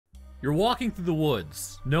You're walking through the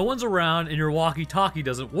woods. No one's around and your walkie-talkie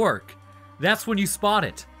doesn't work. That's when you spot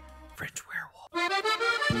it. French werewolf.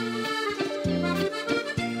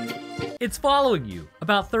 It's following you,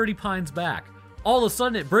 about 30 pines back. All of a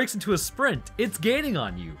sudden it breaks into a sprint. It's gaining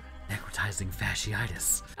on you. Necrotizing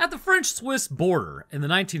fasciitis. At the French-Swiss border in the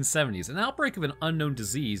 1970s, an outbreak of an unknown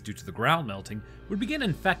disease due to the ground melting would begin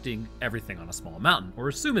infecting everything on a small mountain, or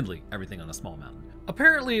assumedly everything on a small mountain.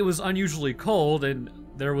 Apparently it was unusually cold and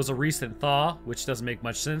there was a recent thaw, which doesn't make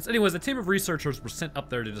much sense. Anyways, a team of researchers were sent up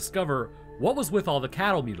there to discover what was with all the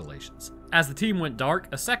cattle mutilations. As the team went dark,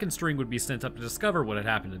 a second string would be sent up to discover what had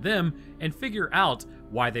happened to them and figure out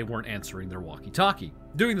why they weren't answering their walkie-talkie.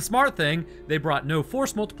 Doing the smart thing, they brought no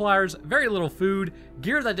force multipliers, very little food,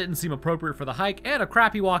 gear that didn't seem appropriate for the hike, and a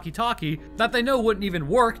crappy walkie-talkie that they know wouldn't even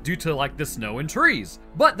work due to like the snow and trees.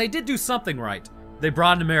 But they did do something right. They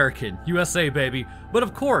brought an American, USA baby, but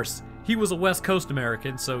of course, he was a West Coast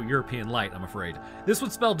American, so European light, I'm afraid. This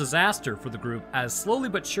would spell disaster for the group as slowly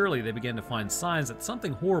but surely they began to find signs that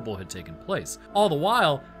something horrible had taken place. All the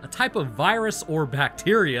while, a type of virus or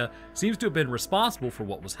bacteria seems to have been responsible for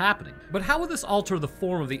what was happening. But how would this alter the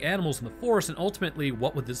form of the animals in the forest, and ultimately,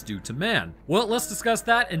 what would this do to man? Well, let's discuss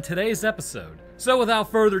that in today's episode. So without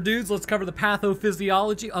further ado, let's cover the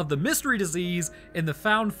pathophysiology of the mystery disease in the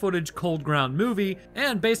found footage Cold Ground movie,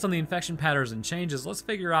 and based on the infection patterns and changes, let's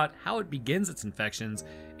figure out how it begins its infections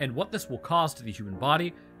and what this will cause to the human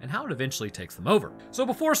body and how it eventually takes them over. So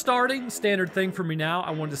before starting, standard thing for me now, I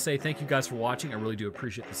wanted to say thank you guys for watching. I really do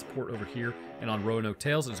appreciate the support over here and on Roanoke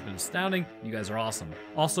Tales. It's been astounding. You guys are awesome.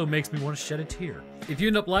 Also makes me want to shed a tear. If you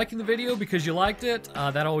end up liking the video because you liked it,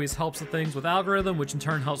 that always helps with things with algorithm, which in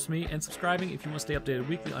turn helps me, and subscribing if you want to stay updated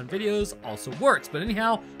weekly on videos also works. But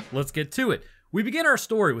anyhow, let's get to it. We begin our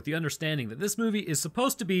story with the understanding that this movie is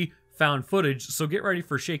supposed to be found footage, so get ready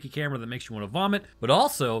for a shaky camera that makes you want to vomit, but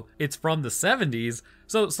also, it's from the 70s,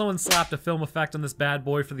 so someone slapped a film effect on this bad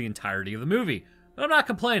boy for the entirety of the movie. But I'm not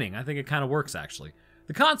complaining, I think it kind of works actually.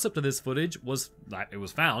 The concept of this footage was that it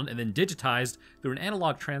was found and then digitized through an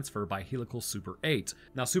analog transfer by Helical Super 8.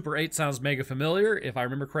 Now Super 8 sounds mega familiar. If I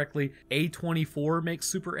remember correctly, A24 makes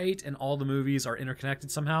Super 8 and all the movies are interconnected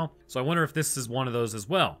somehow. So I wonder if this is one of those as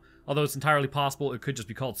well. Although it's entirely possible it could just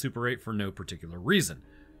be called Super 8 for no particular reason.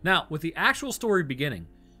 Now, with the actual story beginning,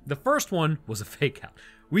 the first one was a fake out.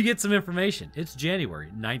 We get some information. It's January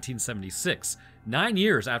 1976, 9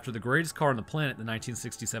 years after the greatest car on the planet, the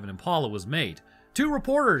 1967 Impala, was made. Two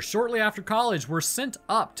reporters shortly after college were sent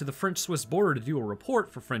up to the French-Swiss border to do a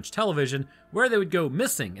report for French television where they would go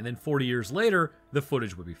missing, and then 40 years later, the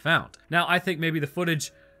footage would be found. Now, I think maybe the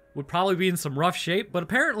footage would probably be in some rough shape, but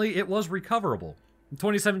apparently it was recoverable. In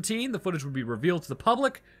 2017, the footage would be revealed to the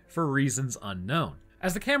public for reasons unknown.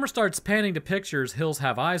 As the camera starts panning to pictures Hills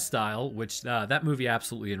Have Eyes style, which that movie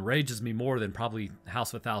absolutely enrages me more than probably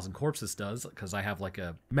House of a Thousand Corpses does, because I have like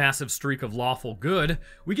a massive streak of lawful good,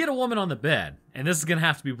 we get a woman on the bed, and this is going to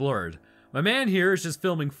have to be blurred. My man here is just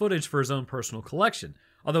filming footage for his own personal collection.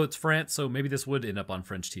 Although it's France, so maybe this would end up on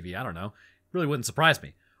French TV, I don't know. Really wouldn't surprise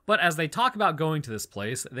me. But as they talk about going to this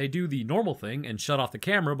place, they do the normal thing and shut off the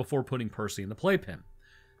camera before putting Percy in the playpen.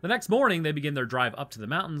 The next morning, they begin their drive up to the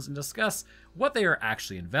mountains and discuss what they are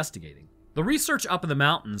actually investigating. The research up in the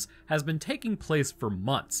mountains has been taking place for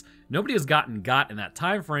months. Nobody has gotten got in that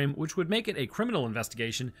time frame, which would make it a criminal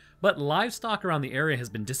investigation, but livestock around the area has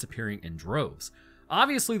been disappearing in droves.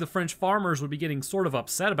 Obviously, the French farmers would be getting sort of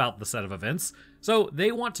upset about the set of events, so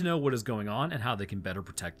they want to know what is going on and how they can better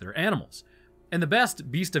protect their animals. In the best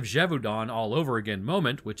Beast of Gévaudan all over again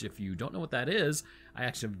moment, which if you don't know what that is, I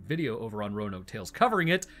actually have a video over on Roanoke Tales covering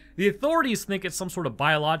it, the authorities think it's some sort of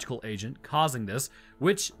biological agent causing this,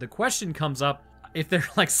 which the question comes up if they're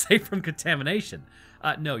like safe from contamination.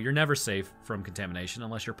 No, you're never safe from contamination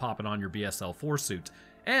unless you're popping on your BSL-4 suit.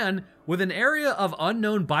 And with an area of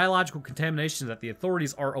unknown biological contamination that the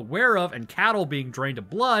authorities are aware of and cattle being drained of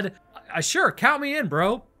blood, sure, count me in,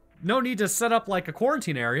 bro. No need to set up like a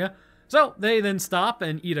quarantine area. So they then stop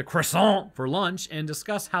and eat a croissant for lunch and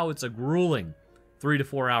discuss how it's a grueling 3 to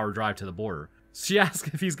 4 hour drive to the border. She asks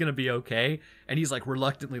if he's going to be okay, and he's like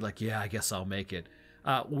reluctantly like, yeah, I guess I'll make it.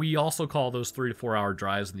 We also call those 3 to 4 hour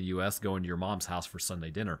drives in the US going to your mom's house for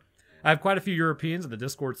Sunday dinner. I have quite a few Europeans in the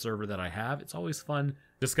Discord server that I have. It's always fun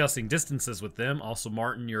discussing distances with them. Also,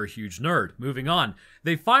 Martin, you're a huge nerd. Moving on.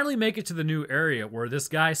 They finally make it to the new area where this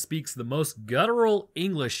guy speaks the most guttural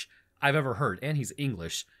English I've ever heard, and he's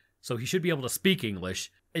English. So he should be able to speak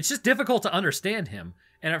English. It's just difficult to understand him.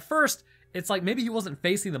 And at first, it's like maybe he wasn't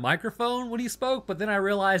facing the microphone when he spoke, but then I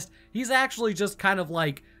realized he's actually just kind of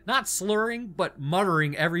like, not slurring, but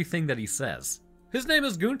muttering everything that he says. His name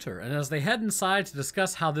is Gunter, and as they head inside to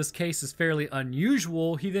discuss how this case is fairly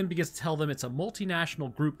unusual, he then begins to tell them it's a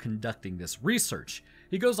multinational group conducting this research.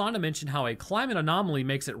 He goes on to mention how a climate anomaly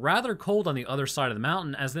makes it rather cold on the other side of the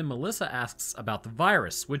mountain, as then Melissa asks about the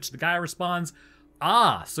virus, which the guy responds,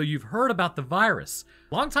 "Ah, so you've heard about the virus."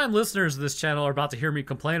 Longtime listeners of this channel are about to hear me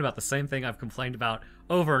complain about the same thing I've complained about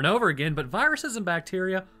over and over again, but viruses and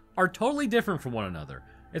bacteria are totally different from one another.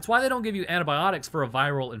 It's why they don't give you antibiotics for a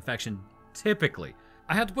viral infection typically.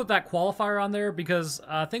 I have to put that qualifier on there because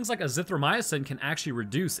things like azithromycin can actually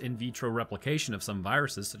reduce in vitro replication of some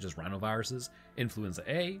viruses such as rhinoviruses, influenza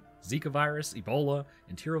A, Zika virus, Ebola,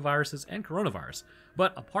 enteroviruses, and coronavirus.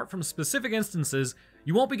 But apart from specific instances,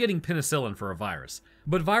 you won't be getting penicillin for a virus.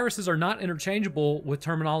 But viruses are not interchangeable with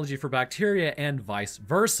terminology for bacteria and vice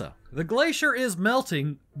versa. The glacier is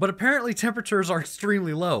melting, but apparently temperatures are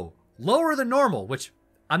extremely low. Lower than normal, which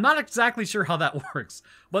I'm not exactly sure how that works,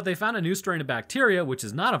 but they found a new strain of bacteria, which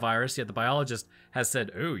is not a virus, yet the biologist has said,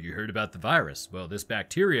 "Oh, you heard about the virus. Well, this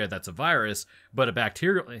bacteria, that's a virus, but a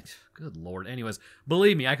bacterial..." Good Lord. Anyways,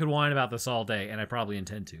 believe me, I could whine about this all day, and I probably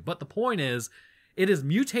intend to. But the point is, it is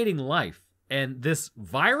mutating life, and this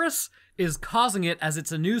virus is causing it as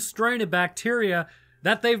it's a new strain of bacteria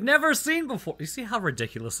that they've never seen before. You see how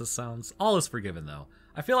ridiculous this sounds? All is forgiven, though.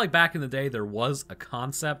 I feel like back in the day, there was a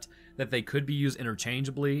concept that they could be used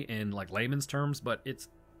interchangeably in like layman's terms, but it's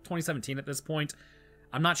 2017 at this point.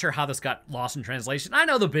 I'm not sure how this got lost in translation. I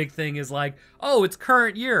know the big thing is like, oh, it's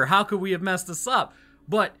current year. How could we have messed this up?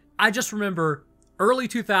 But I just remember early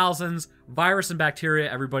 2000s, virus and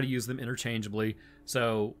bacteria, everybody used them interchangeably.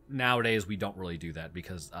 So nowadays we don't really do that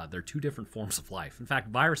because they're two different forms of life. In fact,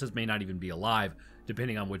 viruses may not even be alive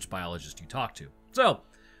depending on which biologist you talk to. So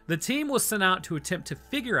the team was sent out to attempt to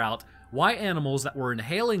figure out why animals that were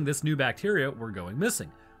inhaling this new bacteria were going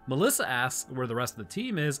missing. Melissa asks where the rest of the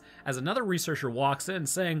team is as another researcher walks in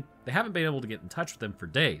saying they haven't been able to get in touch with them for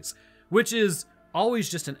days, which is always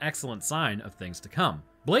just an excellent sign of things to come.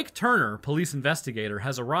 Blake Turner, police investigator,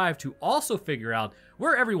 has arrived to also figure out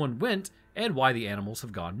where everyone went and why the animals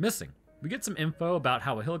have gone missing. We get some info about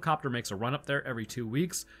how a helicopter makes a run up there every 2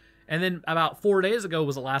 weeks, and then about 4 days ago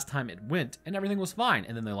was the last time it went, and everything was fine,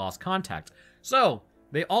 and then they lost contact. So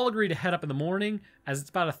they all agree to head up in the morning, as it's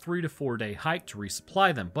about a 3 to 4 day hike to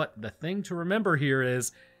resupply them. But the thing to remember here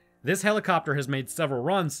is this helicopter has made several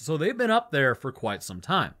runs, so they've been up there for quite some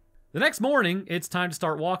time. The next morning, it's time to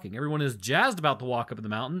start walking. Everyone is jazzed about the walk up the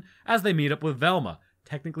mountain as they meet up with Velma.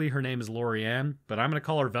 Technically, her name is Lorianne, but I'm going to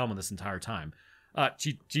call her Velma this entire time.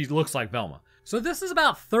 She looks like Velma. So this is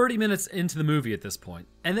about 30 minutes into the movie at this point,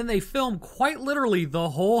 and then they film quite literally the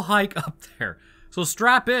whole hike up there. So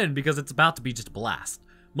strap in because it's about to be just a blast.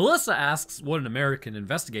 Melissa asks what an American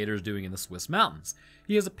investigator is doing in the Swiss mountains.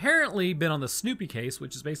 He has apparently been on the Snoopy case,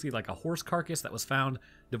 which is basically like a horse carcass that was found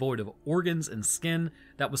devoid of organs and skin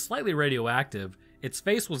that was slightly radioactive. Its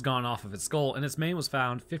face was gone off of its skull, and its mane was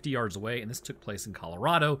found 50 yards away, and this took place in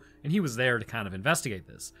Colorado, and he was there to kind of investigate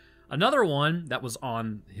this. Another one that was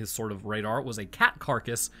on his sort of radar was a cat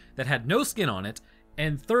carcass that had no skin on it,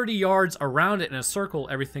 and 30 yards around it in a circle,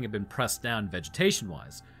 everything had been pressed down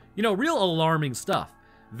vegetation-wise. You know, real alarming stuff.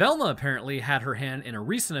 Velma apparently had her hand in a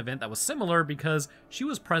recent event that was similar because she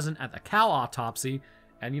was present at the cow autopsy,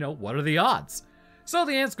 and you know, what are the odds? So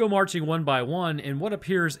the ants go marching one by one in what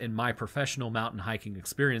appears in my professional mountain hiking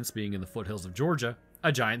experience being in the foothills of Georgia,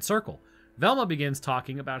 a giant circle. Velma begins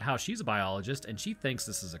talking about how she's a biologist and she thinks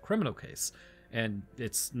this is a criminal case, and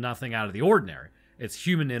it's nothing out of the ordinary. It's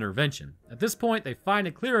human intervention. At this point, they find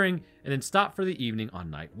a clearing and then stop for the evening on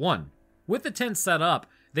night 1. With the tent set up,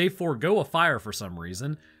 they forego a fire for some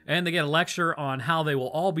reason, and they get a lecture on how they will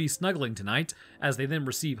all be snuggling tonight as they then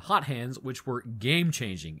receive hot hands, which were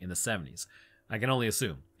game-changing in the 70s. I can only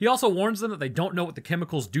assume. He also warns them that they don't know what the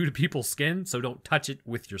chemicals do to people's skin, so don't touch it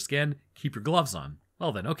with your skin. Keep your gloves on.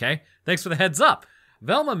 Well then, okay. Thanks for the heads up.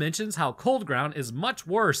 Velma mentions how cold ground is much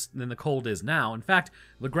worse than the cold is now. In fact,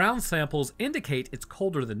 the ground samples indicate it's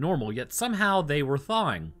colder than normal, yet somehow they were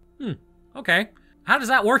thawing. Okay. How does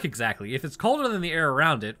that work exactly? If it's colder than the air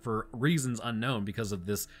around it for reasons unknown because of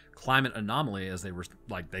this climate anomaly, as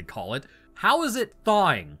they call it, how is it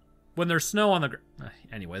thawing when there's snow on the ground?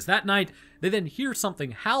 Anyways, that night, they then hear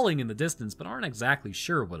something howling in the distance, but aren't exactly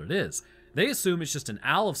sure what it is. They assume it's just an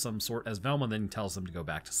owl of some sort, as Velma then tells them to go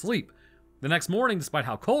back to sleep. The next morning, despite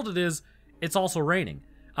how cold it is, it's also raining.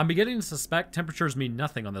 I'm beginning to suspect temperatures mean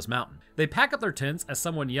nothing on this mountain. They pack up their tents as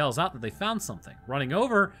someone yells out that they found something. Running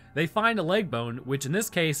over, they find a leg bone, which in this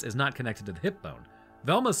case is not connected to the hip bone.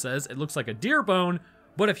 Velma says it looks like a deer bone,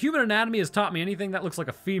 but if human anatomy has taught me anything, that looks like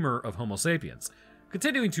a femur of Homo sapiens.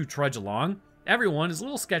 Continuing to trudge along, Everyone is a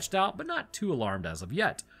little sketched out, but not too alarmed as of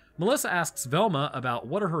yet. Melissa asks Velma about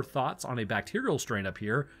what are her thoughts on a bacterial strain up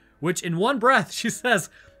here, which in one breath she says,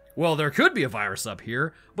 well, there could be a virus up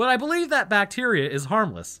here, but I believe that bacteria is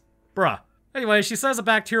harmless. Bruh. Anyway, she says a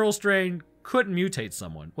bacterial strain couldn't mutate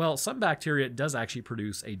someone. Well, some bacteria does actually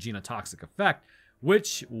produce a genotoxic effect,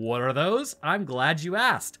 which, what are those? I'm glad you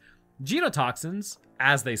asked. Genotoxins,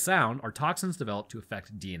 as they sound, are toxins developed to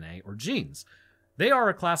affect DNA or genes. They are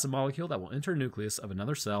a class of molecule that will enter the nucleus of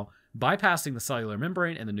another cell, bypassing the cellular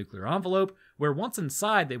membrane and the nuclear envelope, where once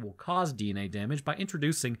inside they will cause DNA damage by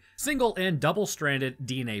introducing single and double-stranded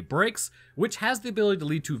DNA breaks, which has the ability to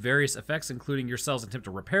lead to various effects, including your cell's attempt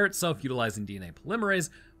to repair itself utilizing DNA polymerase,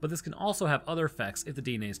 but this can also have other effects if the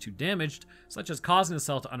DNA is too damaged, such as causing the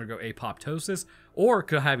cell to undergo apoptosis, or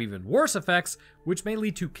could have even worse effects, which may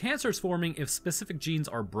lead to cancers forming if specific genes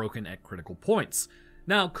are broken at critical points.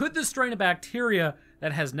 Now, could this strain of bacteria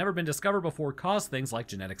that has never been discovered before cause things like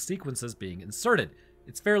genetic sequences being inserted?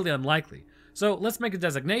 It's fairly unlikely. So let's make a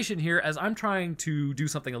designation here, as I'm trying to do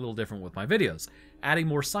something a little different with my videos, adding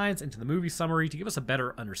more science into the movie summary to give us a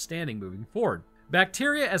better understanding moving forward.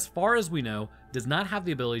 Bacteria, as far as we know, does not have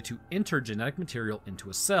the ability to enter genetic material into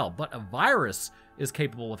a cell, but a virus is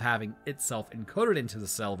capable of having itself encoded into the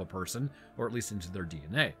cell of a person, or at least into their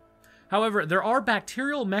DNA. However, there are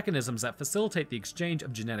bacterial mechanisms that facilitate the exchange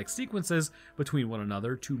of genetic sequences between one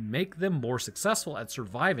another to make them more successful at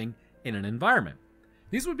surviving in an environment.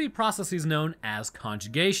 These would be processes known as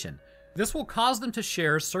conjugation. This will cause them to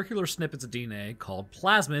share circular snippets of DNA called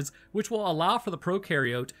plasmids, which will allow for the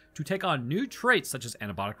prokaryote to take on new traits such as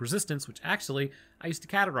antibiotic resistance, which actually, I used to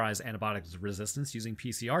categorize antibiotic resistance using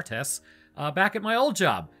PCR tests back at my old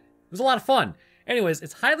job. It was a lot of fun. Anyways,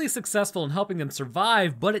 it's highly successful in helping them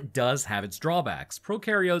survive, but it does have its drawbacks.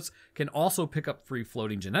 Prokaryotes can also pick up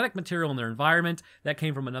free-floating genetic material in their environment that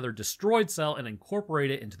came from another destroyed cell and incorporate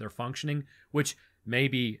it into their functioning, which may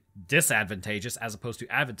be disadvantageous as opposed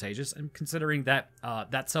to advantageous, and considering that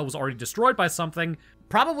that cell was already destroyed by something,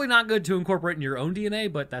 probably not good to incorporate in your own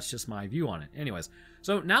DNA, but that's just my view on it. Anyways,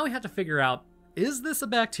 so now we have to figure out, is this a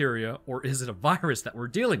bacteria or is it a virus that we're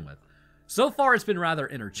dealing with? So far, it's been rather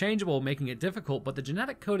interchangeable, making it difficult, but the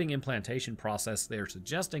genetic coding implantation process they are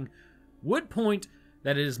suggesting would point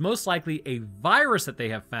that it is most likely a virus that they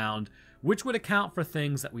have found, which would account for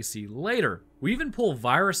things that we see later. We even pull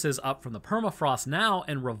viruses up from the permafrost now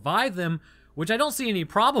and revive them, which I don't see any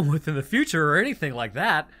problem with in the future or anything like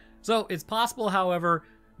that. So it's possible, however,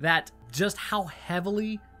 that just how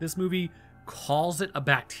heavily this movie calls it a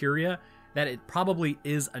bacteria, that it probably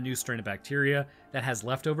is a new strain of bacteria that has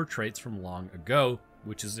leftover traits from long ago,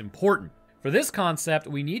 which is important. For this concept,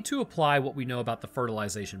 we need to apply what we know about the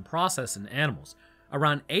fertilization process in animals.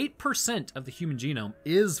 Around 8% of the human genome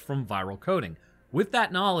is from viral coding. With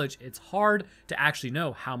that knowledge, it's hard to actually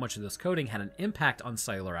know how much of this coding had an impact on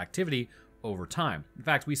cellular activity over time. In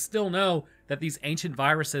fact, we still know that these ancient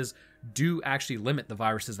viruses do actually limit the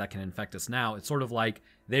viruses that can infect us now. It's sort of like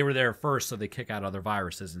they were there first, so they kick out other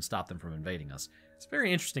viruses and stop them from invading us. It's a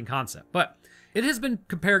very interesting concept, but it has been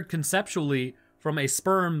compared conceptually from a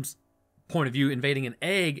sperm's point of view. Invading an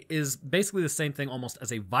egg is basically the same thing almost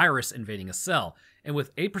as a virus invading a cell. And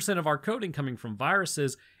with 8% of our coding coming from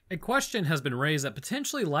viruses, a question has been raised that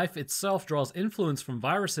potentially life itself draws influence from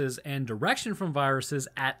viruses and direction from viruses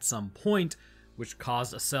at some point, which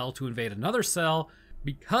caused a cell to invade another cell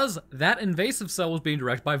because that invasive cell was being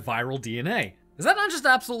directed by viral DNA. Is that not just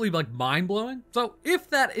absolutely mind-blowing? So if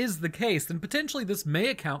that is the case, then potentially this may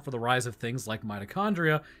account for the rise of things like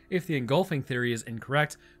mitochondria if the engulfing theory is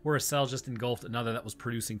incorrect, where a cell just engulfed another that was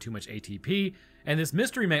producing too much ATP, and this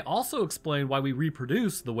mystery may also explain why we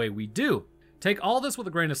reproduce the way we do. Take all this with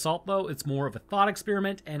a grain of salt though, it's more of a thought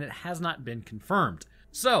experiment and it has not been confirmed.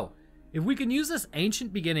 So, if we can use this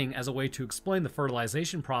ancient beginning as a way to explain the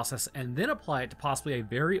fertilization process and then apply it to possibly a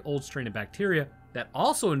very old strain of bacteria that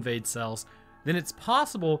also invades cells, then it's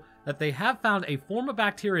possible that they have found a form of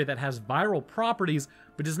bacteria that has viral properties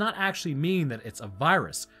but does not actually mean that it's a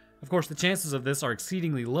virus. Of course, the chances of this are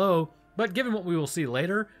exceedingly low, but given what we will see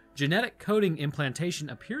later, genetic coding implantation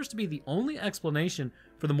appears to be the only explanation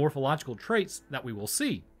for the morphological traits that we will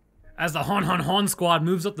see. As the Hon Hon Hon squad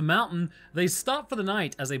moves up the mountain, they stop for the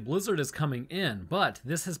night as a blizzard is coming in, but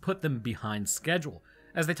this has put them behind schedule.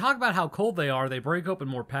 As they talk about how cold they are, they break open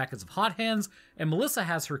more packets of hot hands, and Melissa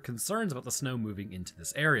has her concerns about the snow moving into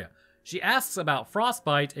this area. She asks about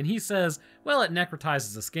frostbite, and he says, well, it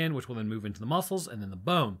necrotizes the skin, which will then move into the muscles and then the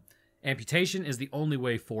bone. Amputation is the only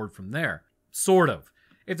way forward from there. Sort of.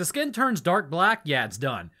 If the skin turns dark black, yeah, it's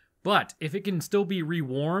done. But if it can still be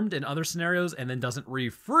rewarmed in other scenarios and then doesn't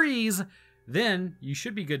refreeze, then you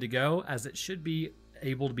should be good to go, as it should be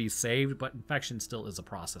able to be saved, but infection still is a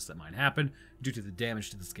process that might happen due to the damage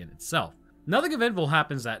to the skin itself. Nothing eventful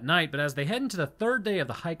happens that night, but as they head into the third day of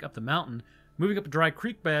the hike up the mountain, moving up a dry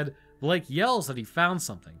creek bed, Blake yells that he found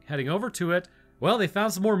something. Heading over to it, well, they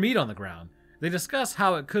found some more meat on the ground. They discuss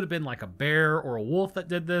how it could have been like a bear or a wolf that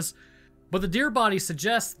did this, but the deer body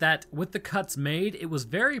suggests that with the cuts made, it was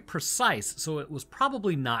very precise, so it was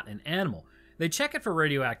probably not an animal. They check it for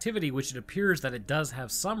radioactivity, which it appears that it does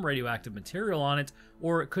have some radioactive material on it,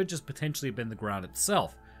 or it could just potentially have been the ground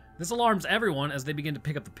itself. This alarms everyone as they begin to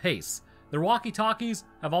pick up the pace. Their walkie-talkies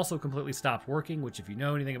have also completely stopped working, which if you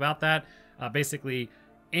know anything about that, basically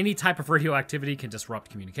any type of radioactivity can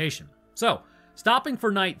disrupt communication. So, stopping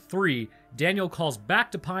for night 3, Daniel calls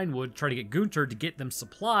back to Pinewood to try to get Gunter to get them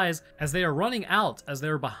supplies as they are running out as they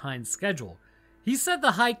are behind schedule. He said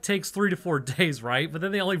the hike takes 3 to 4 days, right? But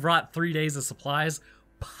then they only brought 3 days of supplies,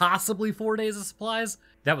 possibly 4 days of supplies?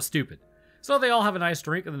 That was stupid. So they all have a nice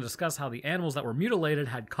drink and then discuss how the animals that were mutilated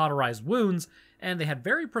had cauterized wounds and they had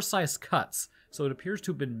very precise cuts, so it appears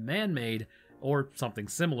to have been man-made or something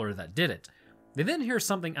similar that did it. They then hear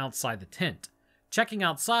something outside the tent. Checking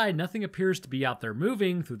outside, nothing appears to be out there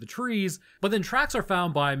moving through the trees, but then tracks are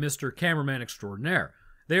found by Mr. Cameraman Extraordinaire.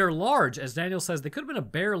 They are large, as Daniel says they could have been a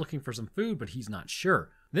bear looking for some food, but he's not sure.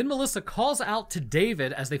 Then Melissa calls out to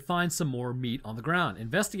David as they find some more meat on the ground.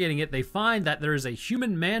 Investigating it, they find that there is a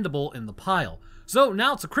human mandible in the pile. So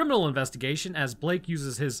now it's a criminal investigation as Blake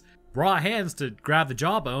uses his raw hands to grab the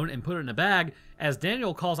jawbone and put it in a bag, as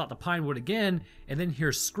Daniel calls out to Pinewood again and then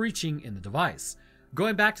hears screeching in the device.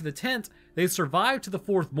 Going back to the tent, they survive to the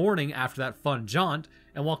 4th morning after that fun jaunt,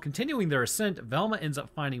 and while continuing their ascent, Velma ends up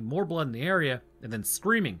finding more blood in the area and then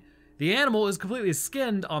screaming. The animal is completely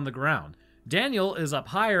skinned on the ground. Daniel is up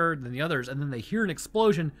higher than the others, and then they hear an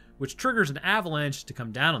explosion, which triggers an avalanche to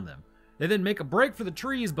come down on them. They then make a break for the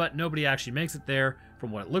trees, but nobody actually makes it there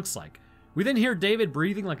from what it looks like. We then hear David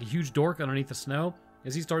breathing like a huge dork underneath the snow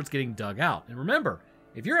as he starts getting dug out. And remember,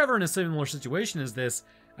 if you're ever in a similar situation as this,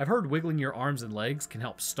 I've heard wiggling your arms and legs can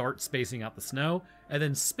help start spacing out the snow, and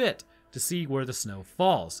then spit to see where the snow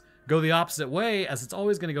falls. Go the opposite way, as it's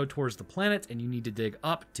always going to go towards the planet and you need to dig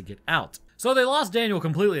up to get out. So they lost Daniel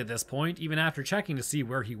completely at this point, even after checking to see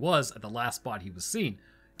where he was at the last spot he was seen.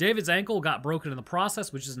 David's ankle got broken in the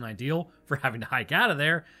process, which isn't ideal for having to hike out of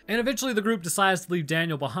there, and eventually the group decides to leave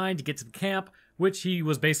Daniel behind to get to the camp, which he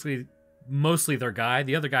was basically mostly their guy.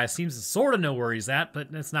 The other guy seems to sort of know where he's at, but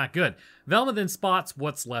it's not good. Velma then spots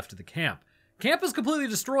what's left of the camp. Camp is completely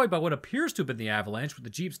destroyed by what appears to have been the avalanche, with the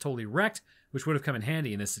jeeps totally wrecked, which would have come in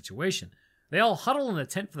handy in this situation. They all huddle in a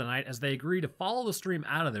tent for the night as they agree to follow the stream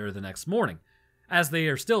out of there the next morning. As they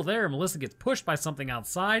are still there, Melissa gets pushed by something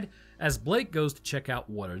outside as Blake goes to check out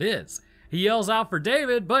what it is. He yells out for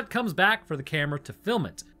David, but comes back for the camera to film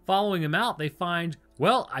it. Following him out, they find,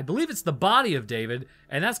 well, I believe it's the body of David,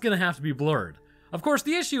 and that's going to have to be blurred. Of course,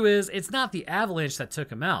 the issue is, it's not the avalanche that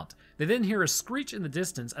took him out. They then hear a screech in the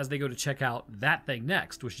distance as they go to check out that thing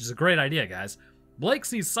next, which is a great idea, guys. Blake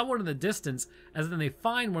sees someone in the distance, as then they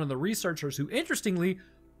find one of the researchers who, interestingly,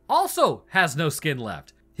 also has no skin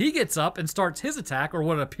left. He gets up and starts his attack, or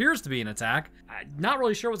what appears to be an attack. I'm not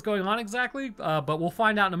really sure what's going on exactly, but we'll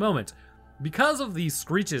find out in a moment. Because of these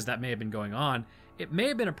screeches that may have been going on, it may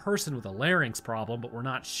have been a person with a larynx problem, but we're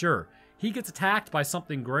not sure. He gets attacked by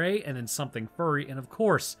something gray and then something furry, and of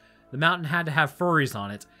course, the mountain had to have furries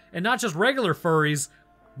on it. And not just regular furries,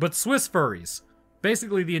 but Swiss furries.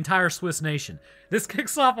 Basically the entire Swiss nation. This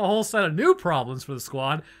kicks off a whole set of new problems for the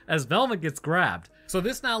squad as Velma gets grabbed. So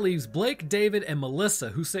this now leaves Blake, David, and Melissa,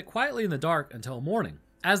 who sit quietly in the dark until morning.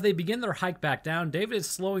 As they begin their hike back down, David is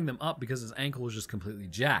slowing them up because his ankle is just completely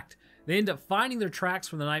jacked. They end up finding their tracks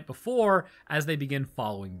from the night before as they begin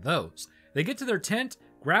following those. They get to their tent,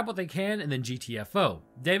 grab what they can, and then GTFO.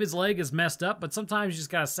 David's leg is messed up, but sometimes you just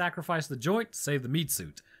gotta sacrifice the joint to save the meat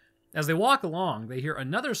suit. As they walk along, they hear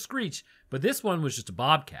another screech, but this one was just a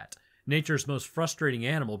bobcat. Nature's most frustrating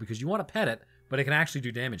animal because you want to pet it, but it can actually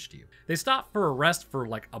do damage to you. They stop for a rest for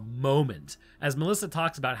like a moment, as Melissa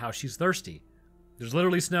talks about how she's thirsty. There's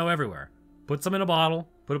literally snow everywhere. Put some in a bottle,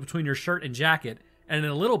 put it between your shirt and jacket, and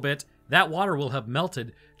in a little bit, that water will have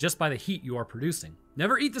melted just by the heat you are producing.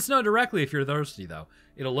 Never eat the snow directly if you're thirsty, though.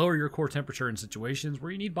 It'll lower your core temperature in situations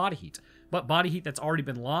where you need body heat. But body heat that's already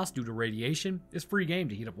been lost due to radiation is free game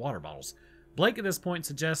to heat up water bottles. Blake at this point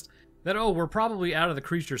suggests that, oh, we're probably out of the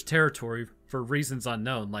creature's territory for reasons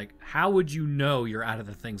unknown. Like, how would you know you're out of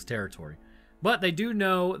the thing's territory? But they do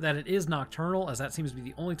know that it is nocturnal, as that seems to be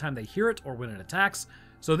the only time they hear it or when it attacks.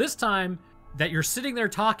 So this time that you're sitting there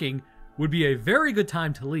talking would be a very good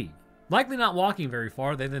time to leave. Likely not walking very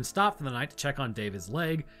far, they then stop for the night to check on David's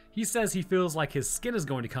leg. He says he feels like his skin is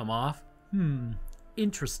going to come off.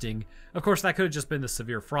 Interesting. Of course, that could have just been the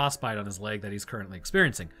severe frostbite on his leg that he's currently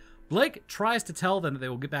experiencing. Blake tries to tell them that they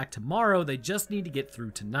will get back tomorrow, they just need to get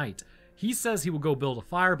through tonight. He says he will go build a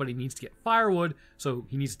fire, but he needs to get firewood, so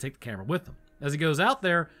he needs to take the camera with him. As he goes out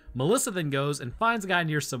there, Melissa then goes and finds a guy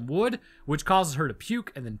near some wood, which causes her to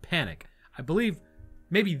puke and then panic. I believe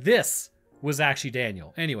maybe this was actually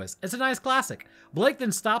Daniel. Anyways, it's a nice classic. Blake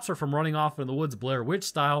then stops her from running off in the woods Blair Witch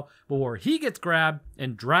style before he gets grabbed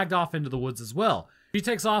and dragged off into the woods as well. She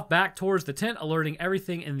takes off back towards the tent, alerting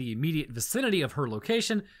everything in the immediate vicinity of her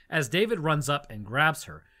location as David runs up and grabs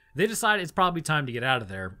her. They decide it's probably time to get out of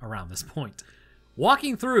there around this point.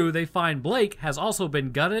 Walking through, they find Blake has also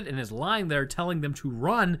been gutted and is lying there telling them to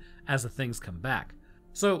run as the things come back.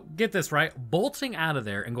 So, get this right, bolting out of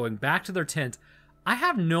there and going back to their tent, I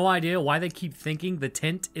have no idea why they keep thinking the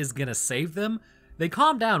tent is gonna save them. They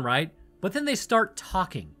calm down, right? But then they start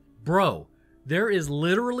talking. Bro, there is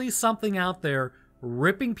literally something out there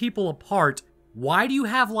ripping people apart. Why do you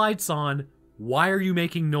have lights on? Why are you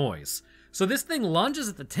making noise? So this thing lunges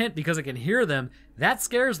at the tent because it can hear them. That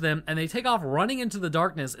scares them, and they take off running into the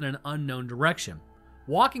darkness in an unknown direction.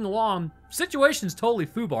 Walking along, situation's totally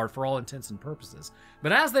foobarred for all intents and purposes.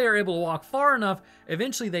 But as they are able to walk far enough,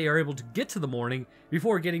 eventually they are able to get to the morning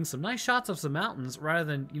before getting some nice shots of some mountains rather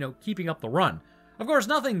than, keeping up the run. Of course,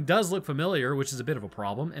 nothing does look familiar, which is a bit of a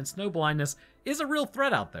problem, and snow blindness is a real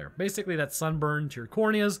threat out there. Basically, that's sunburn to your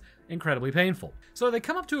corneas, incredibly painful. So they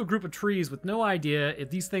come up to a group of trees with no idea if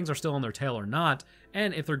these things are still on their tail or not,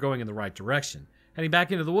 and if they're going in the right direction. Heading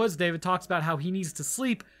back into the woods, David talks about how he needs to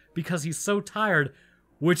sleep because he's so tired,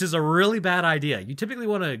 which is a really bad idea. You typically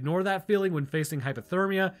want to ignore that feeling when facing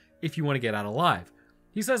hypothermia if you want to get out alive.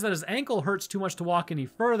 He says that his ankle hurts too much to walk any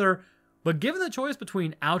further, but given the choice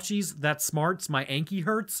between ouchies, that smarts, my anky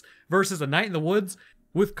hurts, versus a night in the woods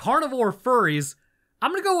with carnivore furries,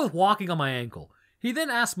 I'm gonna go with walking on my ankle. He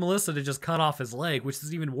then asks Melissa to just cut off his leg, which is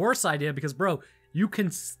an even worse idea because, bro, you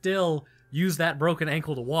can still use that broken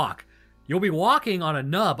ankle to walk. You'll be walking on a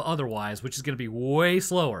nub otherwise, which is gonna be way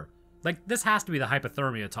slower. Like, this has to be the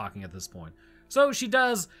hypothermia talking at this point. So she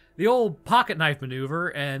does the old pocket knife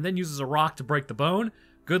maneuver and then uses a rock to break the bone.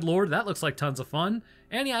 Good lord, that looks like tons of fun.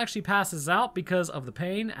 And he actually passes out because of the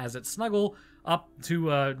pain as it snuggle up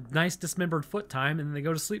to a nice dismembered foot time, and then they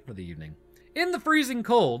go to sleep for the evening. In the freezing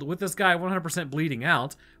cold, with this guy 100% bleeding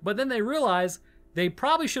out, but then they realize they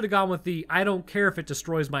probably should have gone with the I don't care if it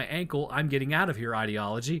destroys my ankle, I'm getting out of here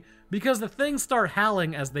ideology, because the things start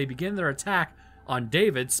howling as they begin their attack on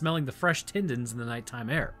David, smelling the fresh tendons in the nighttime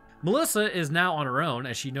air. Melissa is now on her own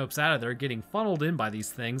as she nopes out of there, getting funneled in by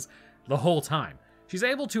these things the whole time. She's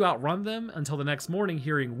able to outrun them until the next morning,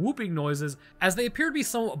 hearing whooping noises as they appear to be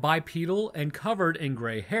somewhat bipedal and covered in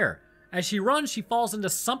gray hair. As she runs, she falls into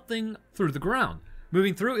something through the ground.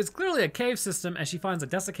 Moving through is clearly a cave system as she finds a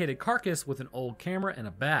desiccated carcass with an old camera and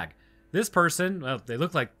a bag. This person, well, they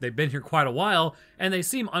look like they've been here quite a while, and they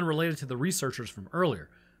seem unrelated to the researchers from earlier.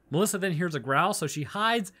 Melissa then hears a growl, so she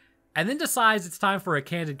hides, and then decides it's time for a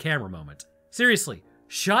candid camera moment. Seriously,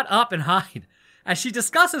 shut up and hide. As she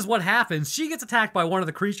discusses what happens, she gets attacked by one of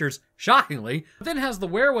the creatures, shockingly, but then has the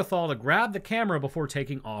wherewithal to grab the camera before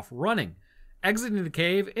taking off running. Exiting the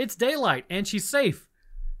cave, it's daylight, and she's safe.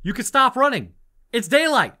 You can stop running. It's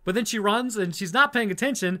daylight, but then she runs, and she's not paying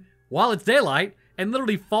attention while it's daylight, and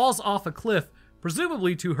literally falls off a cliff,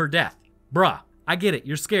 presumably to her death. Bruh, I get it,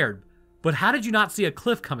 you're scared, but how did you not see a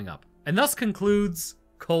cliff coming up? And thus concludes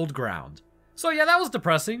Cold Ground. So yeah, that was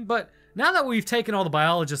depressing, but now that we've taken all the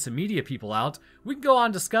biologists and media people out, we can go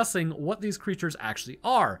on discussing what these creatures actually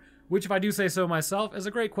are, which, if I do say so myself, is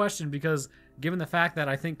a great question because given the fact that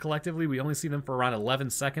I think collectively we only see them for around 11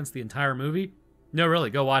 seconds the entire movie, no really,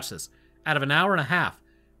 go watch this. Out of an hour and a half,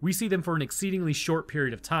 we see them for an exceedingly short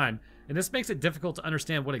period of time, and this makes it difficult to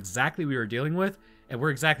understand what exactly we are dealing with and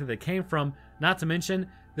where exactly they came from, not to mention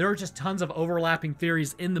there are just tons of overlapping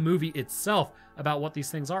theories in the movie itself about what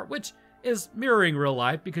these things are, which is mirroring real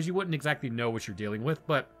life because you wouldn't exactly know what you're dealing with,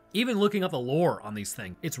 but even looking up the lore on these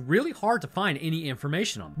things, it's really hard to find any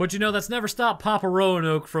information on them. But that's never stopped Papa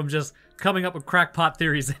Roanoke from just coming up with crackpot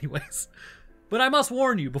theories anyways. But I must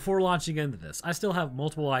warn you before launching into this, I still have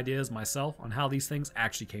multiple ideas myself on how these things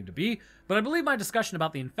actually came to be, but I believe my discussion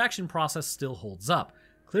about the infection process still holds up.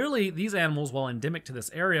 Clearly, these animals, while endemic to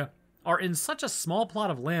this area, are in such a small plot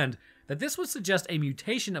of land that this would suggest a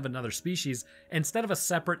mutation of another species instead of a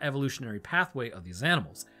separate evolutionary pathway of these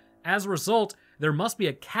animals. As a result, there must be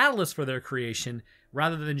a catalyst for their creation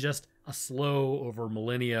rather than just a slow, over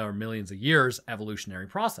millennia or millions of years, evolutionary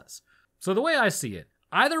process. So the way I see it,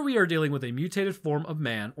 Either we are dealing with a mutated form of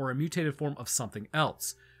man or a mutated form of something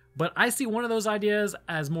else. But I see one of those ideas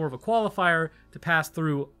as more of a qualifier to pass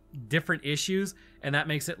through different issues, and that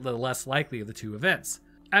makes it the less likely of the two events.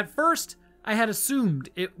 At first, I had assumed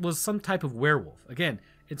it was some type of werewolf. Again,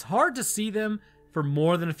 it's hard to see them for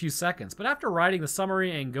more than a few seconds, but after writing the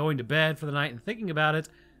summary and going to bed for the night and thinking about it,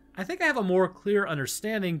 I think I have a more clear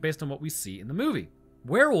understanding based on what we see in the movie.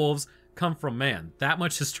 Werewolves come from man. That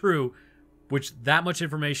much is true, which that much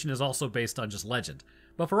information is also based on just legend.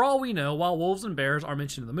 But for all we know, while wolves and bears are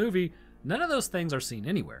mentioned in the movie, none of those things are seen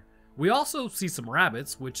anywhere. We also see some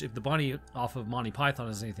rabbits, which if the bunny off of Monty Python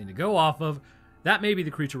is anything to go off of, that may be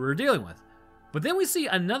the creature we're dealing with. But then we see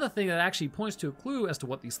another thing that actually points to a clue as to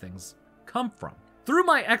what these things come from. Through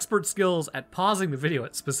my expert skills at pausing the video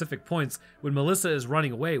at specific points when Melissa is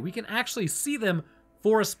running away, we can actually see them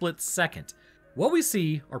for a split second. What we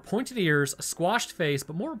see are pointed ears, a squashed face,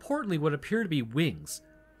 but more importantly what appear to be wings.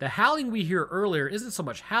 The howling we hear earlier isn't so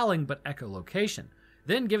much howling, but echolocation.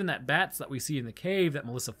 Then, given that bats that we see in the cave that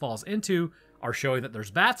Melissa falls into are showing that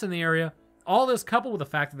there's bats in the area, all this coupled with the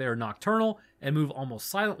fact that they are nocturnal and move almost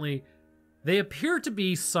silently, they appear to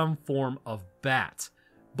be some form of bat.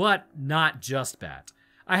 But not just bat.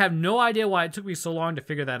 I have no idea why it took me so long to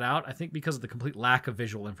figure that out. I think because of the complete lack of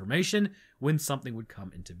visual information when something would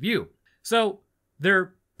come into view. So,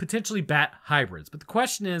 they're potentially bat hybrids, but the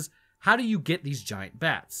question is, how do you get these giant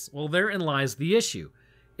bats? Well, therein lies the issue.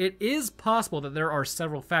 It is possible that there are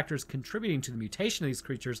several factors contributing to the mutation of these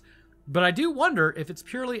creatures, but I do wonder if it's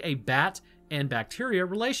purely a bat and bacteria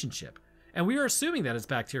relationship. And we are assuming that it's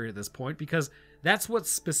bacteria at this point because that's what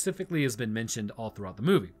specifically has been mentioned all throughout the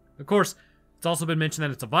movie. Of course, it's also been mentioned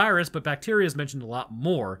that it's a virus, but bacteria is mentioned a lot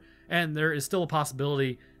more, and there is still a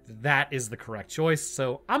possibility that that is the correct choice,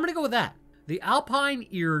 so I'm going to go with that. The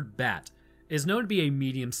alpine-eared bat is known to be a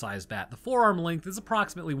medium-sized bat. The forearm length is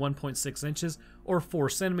approximately 1.6 inches or 4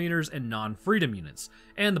 centimeters in non-freedom units,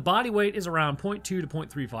 and the body weight is around 0.2 to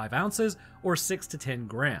 0.35 ounces or 6 to 10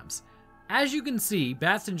 grams. As you can see,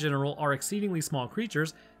 bats in general are exceedingly small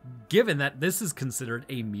creatures, given that this is considered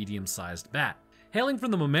a medium-sized bat. Hailing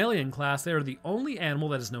from the mammalian class, they are the only animal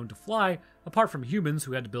that is known to fly, apart from humans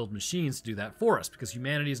who had to build machines to do that for us, because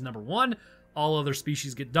humanity is number one, all other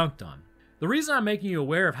species get dunked on. The reason I'm making you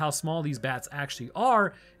aware of how small these bats actually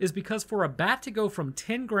are is because for a bat to go from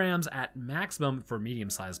 10 grams at maximum for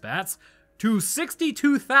medium-sized bats to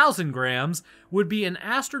 62,000 grams would be an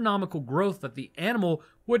astronomical growth that the animal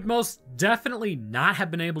would most definitely not have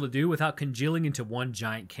been able to do without congealing into one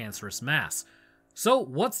giant cancerous mass. So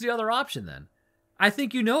what's the other option then? I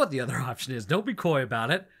think you know what the other option is. Don't be coy about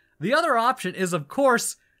it. The other option is, of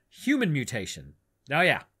course, human mutation. Now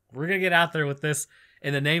yeah, we're going to get out there with this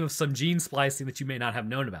in the name of some gene splicing that you may not have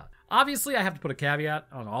known about. Obviously, I have to put a caveat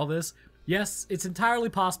on all this. Yes, it's entirely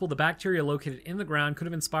possible the bacteria located in the ground could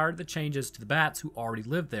have inspired the changes to the bats who already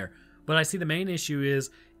lived there. But I see the main issue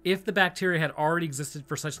is, if the bacteria had already existed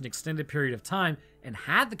for such an extended period of time and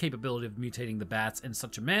had the capability of mutating the bats in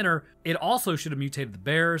such a manner, it also should have mutated the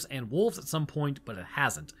bears and wolves at some point, but it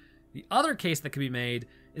hasn't. The other case that could be made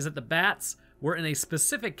is that the bats were in a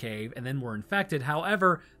specific cave and then were infected.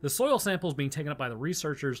 However, the soil samples being taken up by the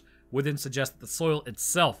researchers would then suggest that the soil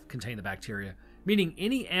itself contained the bacteria, meaning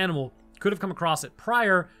any animal could have come across it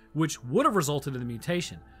prior, which would have resulted in the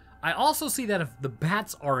mutation. I also see that if the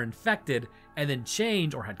bats are infected and then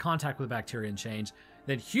change or had contact with the bacteria and change,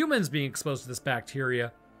 then humans being exposed to this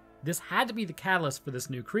bacteria, this had to be the catalyst for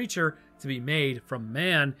this new creature to be made from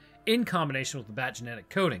man in combination with the bat genetic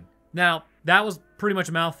coding. Now, that was pretty much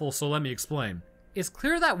a mouthful, so let me explain. It's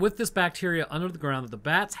clear that with this bacteria under the ground that the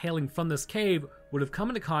bats hailing from this cave would have come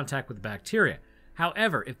into contact with the bacteria.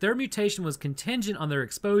 However, if their mutation was contingent on their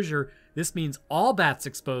exposure, this means all bats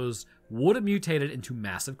exposed would have mutated into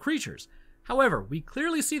massive creatures. However, we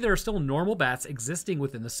clearly see there are still normal bats existing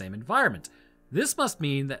within the same environment. This must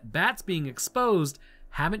mean that bats being exposed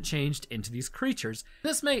haven't changed into these creatures.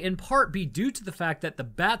 This may in part be due to the fact that the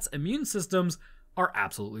bats' immune systems are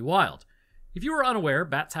absolutely wild. If you are unaware,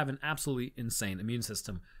 bats have an absolutely insane immune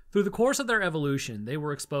system. Through the course of their evolution, they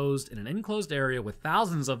were exposed in an enclosed area with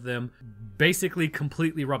thousands of them basically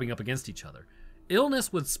completely rubbing up against each other.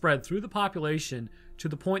 Illness would spread through the population to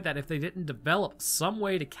the point that if they didn't develop some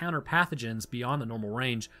way to counter pathogens beyond the normal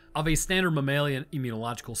range of a standard mammalian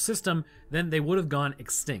immunological system, then they would have gone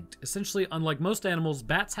extinct. Essentially, unlike most animals,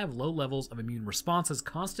 bats have low levels of immune responses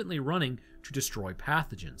constantly running to destroy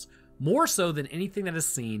pathogens, more so than anything that is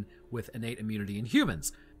seen with innate immunity in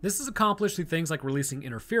humans. This is accomplished through things like releasing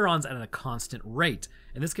interferons at a constant rate,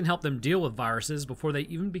 and this can help them deal with viruses before they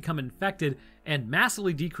even become infected and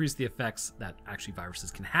massively decrease the effects that actually viruses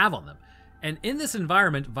can have on them. And in this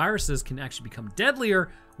environment, viruses can actually become deadlier,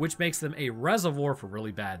 which makes them a reservoir for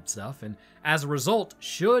really bad stuff. And as a result,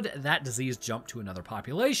 should that disease jump to another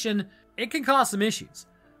population, it can cause some issues.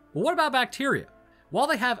 But what about bacteria? While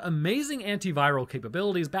they have amazing antiviral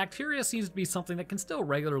capabilities, bacteria seems to be something that can still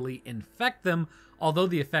regularly infect them, although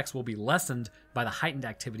the effects will be lessened by the heightened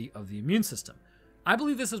activity of the immune system. I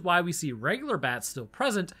believe this is why we see regular bats still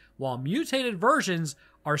present, while mutated versions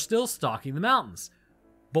are still stalking the mountains.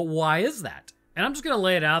 But why is that? And I'm just going to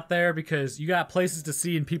lay it out there because you got places to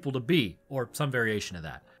see and people to be, or some variation of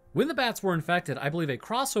that. When the bats were infected, I believe a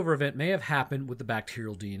crossover event may have happened with the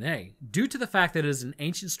bacterial DNA. Due to the fact that it is an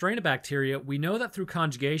ancient strain of bacteria, we know that through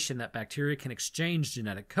conjugation that bacteria can exchange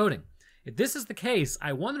genetic coding. If this is the case,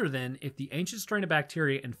 I wonder then if the ancient strain of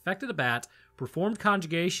bacteria infected a bat, performed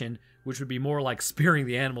conjugation, which would be more like spearing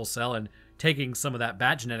the animal cell and taking some of that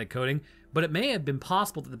bat genetic coding, but it may have been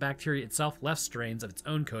possible that the bacteria itself left strains of its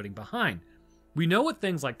own coding behind. We know with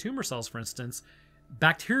things like tumor cells, for instance,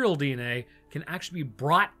 bacterial DNA can actually be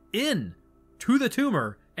brought in to the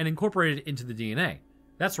tumor and incorporated into the DNA.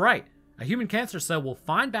 That's right. A human cancer cell will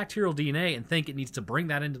find bacterial DNA and think it needs to bring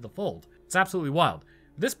that into the fold. It's absolutely wild.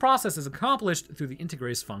 This process is accomplished through the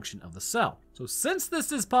integrase function of the cell. So since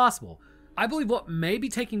this is possible, I believe what may be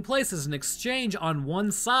taking place is an exchange on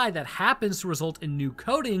one side that happens to result in new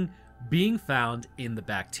coding being found in the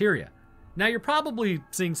bacteria. Now you're probably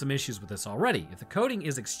seeing some issues with this already. If the coding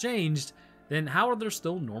is exchanged, then how are there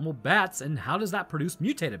still normal bats, and how does that produce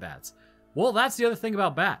mutated bats? Well, that's the other thing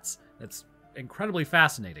about bats that's incredibly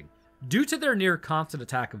fascinating. Due to their near constant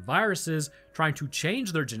attack of viruses trying to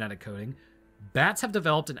change their genetic coding, bats have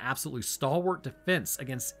developed an absolutely stalwart defense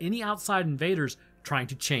against any outside invaders trying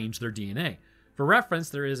to change their DNA. For reference,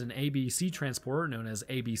 there is an ABC transporter known as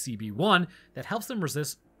ABCB1 that helps them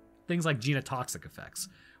resist things like genotoxic effects,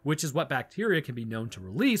 which is what bacteria can be known to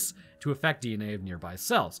release to affect DNA of nearby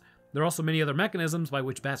cells. There are also many other mechanisms by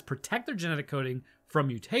which bats protect their genetic coding from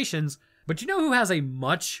mutations, but you know who has a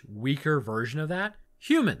much weaker version of that?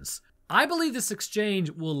 Humans. I believe this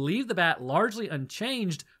exchange will leave the bat largely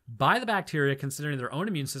unchanged by the bacteria, considering their own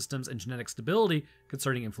immune systems and genetic stability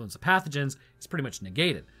concerning influenza pathogens is pretty much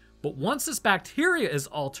negated. But once this bacteria is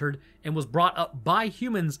altered and was brought up by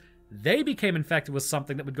humans, they became infected with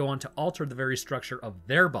something that would go on to alter the very structure of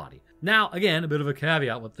their body. Now, again, a bit of a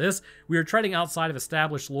caveat with this. We are treading outside of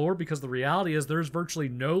established lore because the reality is there's virtually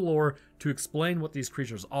no lore to explain what these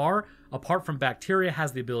creatures are, apart from bacteria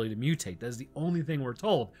has the ability to mutate. That is the only thing we're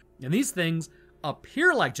told. And these things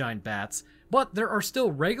appear like giant bats, but there are still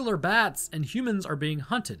regular bats and humans are being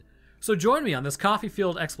hunted. So join me on this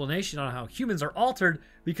coffee-field explanation on how humans are altered,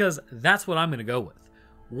 because that's what I'm going to go with.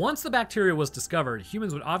 Once the bacteria was discovered,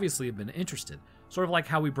 humans would obviously have been interested, sort of like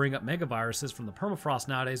how we bring up megaviruses from the permafrost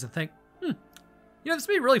nowadays and think, this would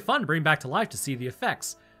be really fun to bring back to life to see the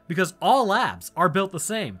effects, because all labs are built the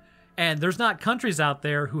same, and there's not countries out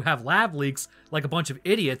there who have lab leaks like a bunch of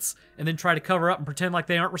idiots and then try to cover up and pretend like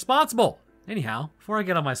they aren't responsible. Anyhow, before I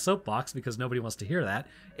get on my soapbox, because nobody wants to hear that,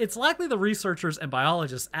 it's likely the researchers and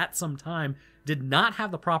biologists at some time did not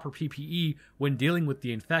have the proper PPE when dealing with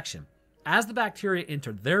the infection. As the bacteria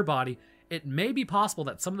entered their body, it may be possible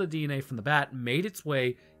that some of the DNA from the bat made its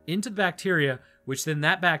way into the bacteria, which then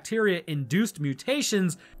that bacteria induced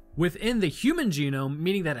mutations within the human genome,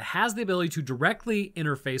 meaning that it has the ability to directly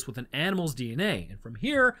interface with an animal's DNA. And from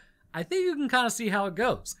here, I think you can kind of see how it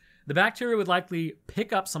goes. The bacteria would likely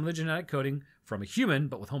pick up some of the genetic coding from a human,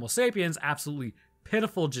 but with Homo sapiens, absolutely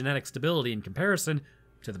pitiful genetic stability in comparison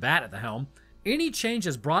to the bat at the helm. Any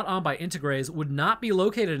changes brought on by integrase would not be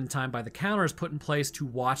located in time by the counters put in place to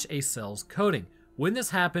watch a cell's coding. When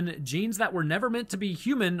this happened, genes that were never meant to be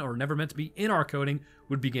human or never meant to be in our coding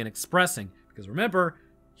would begin expressing. Because remember,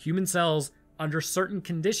 human cells under certain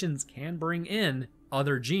conditions can bring in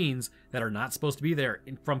other genes that are not supposed to be there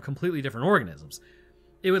from completely different organisms.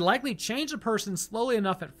 It would likely change a person slowly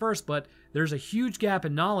enough at first, but there's a huge gap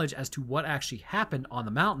in knowledge as to what actually happened on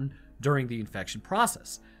the mountain during the infection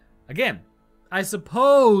process. Again, I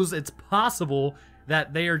suppose it's possible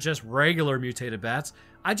that they are just regular mutated bats.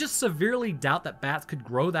 I just severely doubt that bats could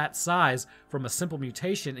grow that size from a simple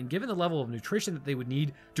mutation, and given the level of nutrition that they would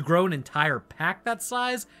need to grow an entire pack that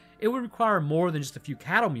size, it would require more than just a few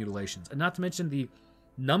cattle mutilations, and not to mention the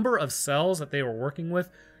number of cells that they were working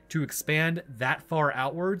with to expand that far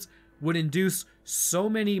outwards would induce so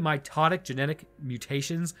many mitotic genetic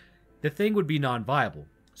mutations, the thing would be non-viable.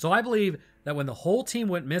 So I believe that when the whole team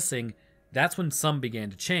went missing, That's when some began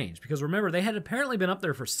to change, because remember, they had apparently been up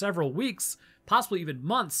there for several weeks, possibly even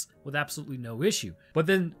months, with absolutely no issue. But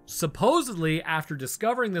then, supposedly, after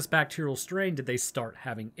discovering this bacterial strain, did they start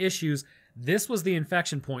having issues. This was the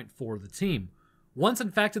infection point for the team. Once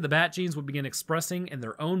infected, the bat genes would begin expressing in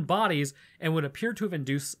their own bodies and would appear to have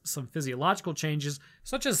induced some physiological changes,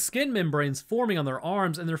 such as skin membranes forming on their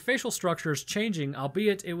arms and their facial structures changing,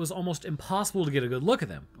 albeit it was almost impossible to get a good look at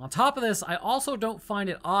them. On top of this, I also don't find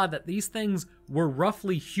it odd that these things were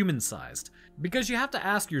roughly human-sized, because you have to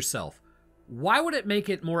ask yourself, why would it make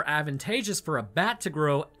it more advantageous for a bat to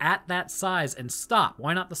grow at that size and stop?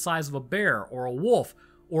 Why not the size of a bear or a wolf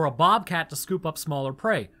or a bobcat to scoop up smaller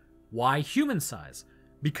prey? Why human size?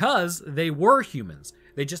 Because they were humans.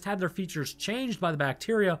 They just had their features changed by the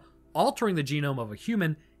bacteria, altering the genome of a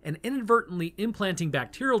human and inadvertently implanting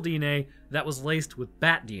bacterial DNA that was laced with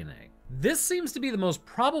bat DNA. This seems to be the most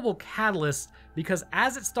probable catalyst because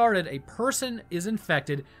as it started, a person is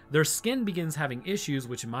infected, their skin begins having issues,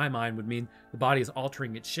 which in my mind would mean the body is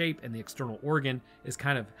altering its shape and the external organ is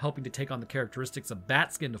kind of helping to take on the characteristics of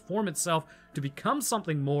bat skin to form itself to become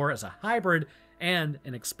something more as a hybrid and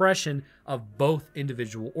an expression of both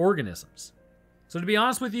individual organisms. So to be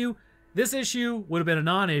honest with you, this issue would have been a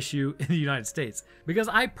non-issue in the United States because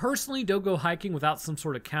I personally don't go hiking without some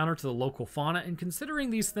sort of counter to the local fauna, and considering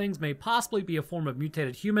these things may possibly be a form of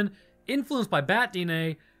mutated human influenced by bat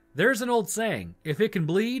DNA, there's an old saying, if it can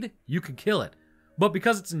bleed, you can kill it. But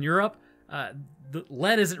because it's in Europe, the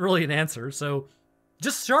lead isn't really an answer, so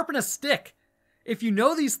just sharpen a stick. If you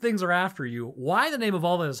know these things are after you, why in the name of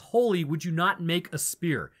all that is holy would you not make a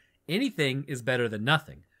spear? Anything is better than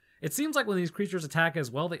nothing. It seems like when these creatures attack as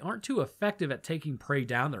well, they aren't too effective at taking prey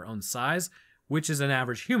down their own size, which is an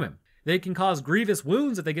average human. They can cause grievous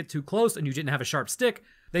wounds if they get too close and you didn't have a sharp stick.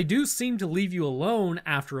 They do seem to leave you alone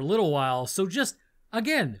after a little while, so just,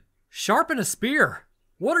 again, sharpen a spear.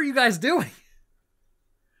 What are you guys doing?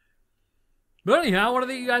 But anyhow, I want to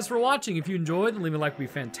thank you guys for watching. If you enjoyed, then leave a like would be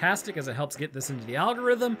fantastic as it helps get this into the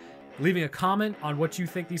algorithm. Leaving a comment on what you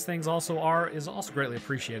think these things also are is also greatly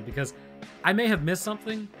appreciated because I may have missed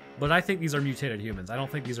something, but I think these are mutated humans. I don't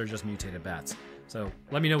think these are just mutated bats. So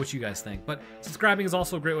let me know what you guys think. But subscribing is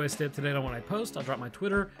also a great way to stay up to date on when I post. I'll drop my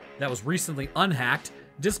Twitter that was recently unhacked,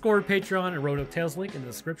 Discord, Patreon, and Roanoke Tales link in the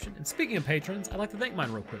description. And speaking of patrons, I'd like to thank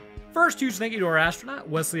mine real quick. First, huge thank you to our astronaut,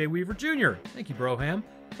 Wesley A. Weaver Jr. Thank you, Broham.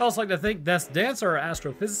 I'd also like to thank Des Dancer, our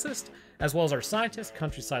astrophysicist, as well as our scientists,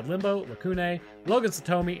 Countryside Limbo, Lacune, Logan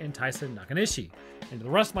Satomi, and Tyson Nakanishi. And to the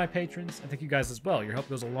rest of my patrons, I thank you guys as well. Your help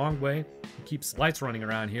goes a long way and keeps lights running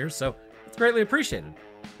around here, so it's greatly appreciated.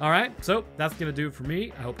 All right, so that's going to do it for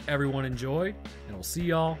me. I hope everyone enjoyed, and we'll see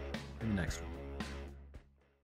y'all in the next one.